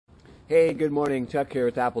Hey, good morning. Chuck here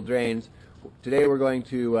with Apple Drains. Today we're going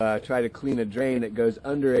to try to clean a drain that goes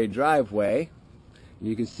under a driveway.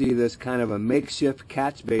 You can see this kind of a makeshift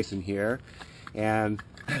catch basin here, and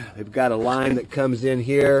they've got a line that comes in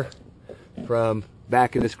here from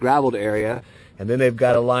back in this graveled area, and then they've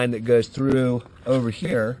got a line that goes through over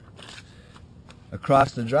here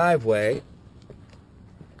across the driveway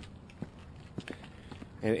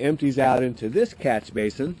and empties out into this catch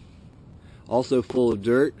basin, also full of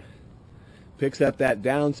dirt, picks up that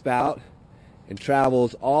downspout and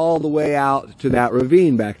travels all the way out to that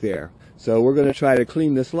ravine back there. So we're going to try to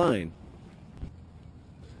clean this line.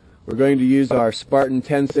 We're going to use our Spartan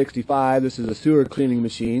 1065. This is a sewer cleaning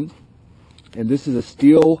machine, and this is a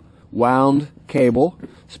steel wound cable,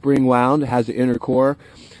 spring wound. It has an inner core,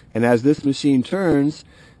 and as this machine turns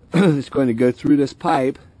it's going to go through this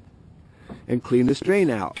pipe and clean this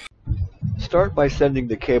drain out. Start by sending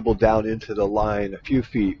the cable down into the line a few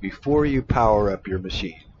feet before you power up your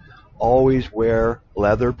machine. Always wear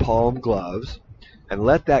leather palm gloves and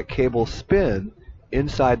let that cable spin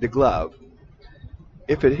inside the glove.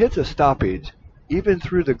 If it hits a stoppage, even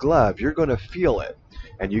through the glove, you're going to feel it,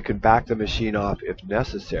 and you can back the machine off if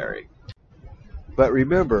necessary. But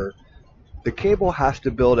remember, the cable has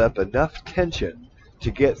to build up enough tension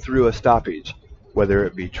to get through a stoppage. Whether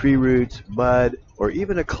it be tree roots, mud, or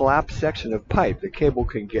even a collapsed section of pipe, the cable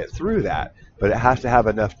can get through that, but it has to have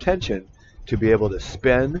enough tension to be able to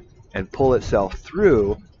spin and pull itself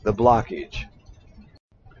through the blockage.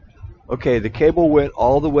 Okay, the cable went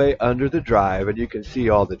all the way under the drive, and you can see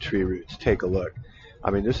all the tree roots. Take a look.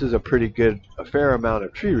 I mean, this is a fair amount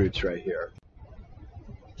of tree roots right here.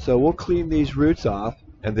 So we'll clean these roots off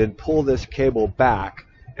and then pull this cable back,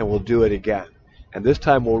 and we'll do it again. And this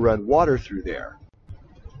time we'll run water through there.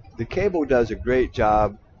 The cable does a great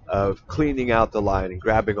job of cleaning out the line and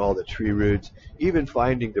grabbing all the tree roots, even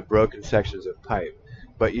finding the broken sections of pipe.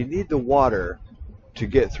 But you need the water to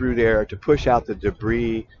get through there to push out the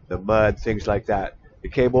debris, the mud, things like that. The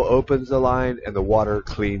cable opens the line and the water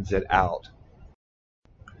cleans it out.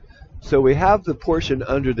 So we have the portion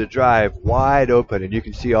under the drive wide open, and you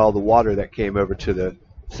can see all the water that came over to the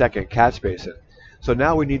second catch basin. So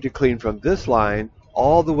now we need to clean from this line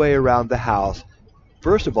all the way around the house,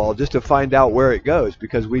 first of all, just to find out where it goes,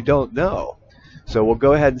 because we don't know. So we'll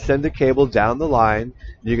go ahead and send the cable down the line.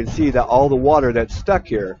 You can see that all the water that's stuck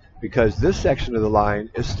here, because this section of the line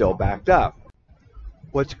is still backed up.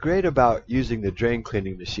 What's great about using the drain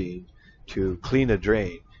cleaning machine to clean a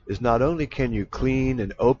drain is not only can you clean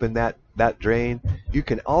and open that drain, you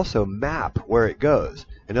can also map where it goes.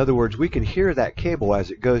 In other words, we can hear that cable as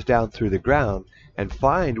it goes down through the ground and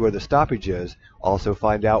find where the stoppage is, also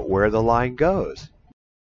find out where the line goes.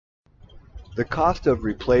 The cost of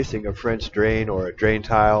replacing a French drain or a drain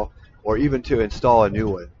tile, or even to install a new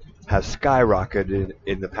one, has skyrocketed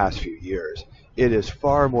in the past few years. It is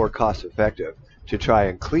far more cost effective to try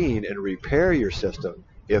and clean and repair your system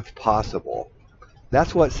if possible.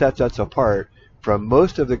 That's what sets us apart from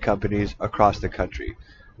most of the companies across the country.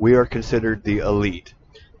 We are considered the elite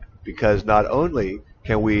because not only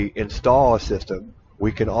can we install a system,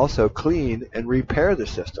 we can also clean and repair the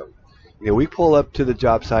system. You know, we pull up to the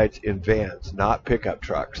job sites in vans, not pickup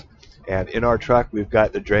trucks. And in our truck, we've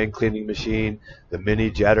got the drain cleaning machine, the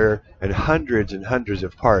mini jetter, and hundreds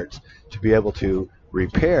of parts to be able to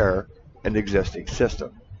repair an existing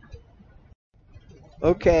system.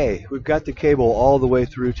 Okay, we've got the cable all the way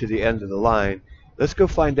through to the end of the line. Let's go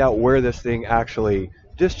find out where this thing actually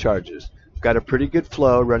discharges. We've got a pretty good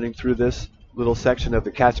flow running through this little section of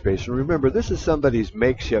the catch basin. Remember, this is somebody's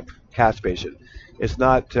makeshift catch basin. It's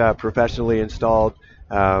not professionally installed.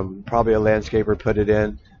 Probably a landscaper put it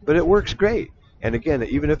in, but it works great. And again,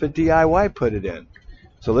 even if a DIY put it in.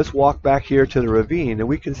 So let's walk back here to the ravine, and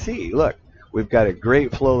we can see, look, we've got a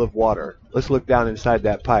great flow of water. Let's look down inside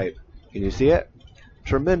that pipe. Can you see it?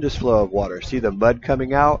 Tremendous flow of water. See the mud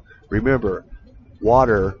coming out? Remember,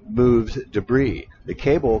 water moves debris. The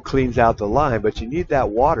cable cleans out the line, but you need that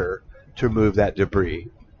water to move that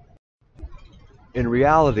debris. In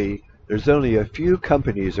reality, there's only a few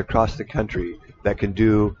companies across the country that can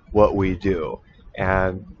do what we do.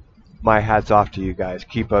 And my hat's off to you guys.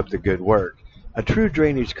 Keep up the good work. A true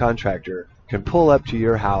drainage contractor can pull up to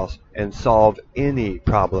your house and solve any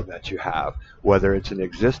problem that you have, whether it's an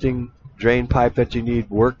existing drain pipe that you need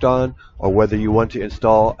worked on or whether you want to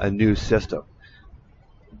install a new system.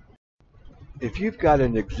 If you've got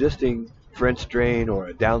an existing French drain or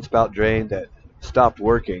a downspout drain that stopped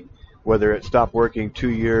working, whether it stopped working 2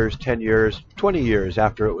 years, 10 years, 20 years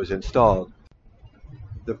after it was installed,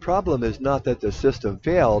 the problem is not that the system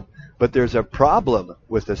failed, but there's a problem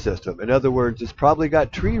with the system. In other words, it's probably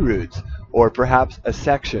got tree roots or perhaps a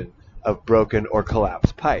section of broken or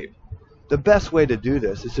collapsed pipe. The best way to do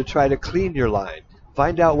this is to try to clean your line.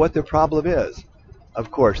 Find out what the problem is. Of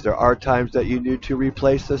course, there are times that you need to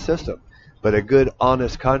replace the system, but a good,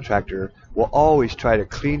 honest contractor will always try to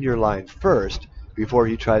clean your line first before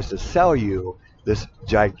he tries to sell you this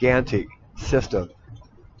gigantic system.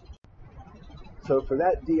 So for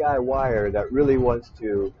that DIYer that really wants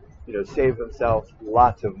to, save himself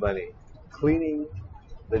lots of money, cleaning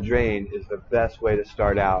the drain is the best way to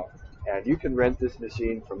start out. And you can rent this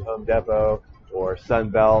machine from Home Depot or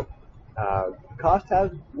Sunbelt. Cost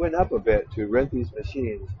has went up a bit to rent these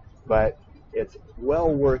machines, but it's well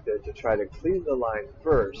worth it to try to clean the line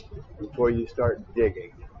first before you start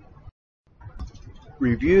digging.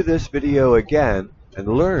 Review this video again and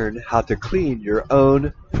learn how to clean your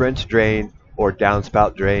own French drain or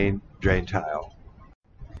downspout drain tile.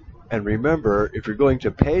 And remember, if you're going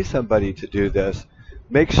to pay somebody to do this,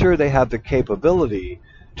 make sure they have the capability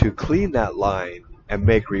to clean that line and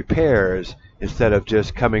make repairs instead of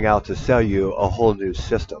just coming out to sell you a whole new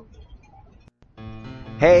system.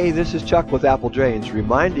 Hey, this is Chuck with Apple Drains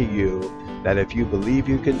reminding you that if you believe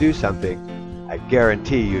you can do something, I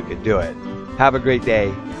guarantee you can do it. Have a great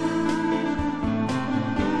day.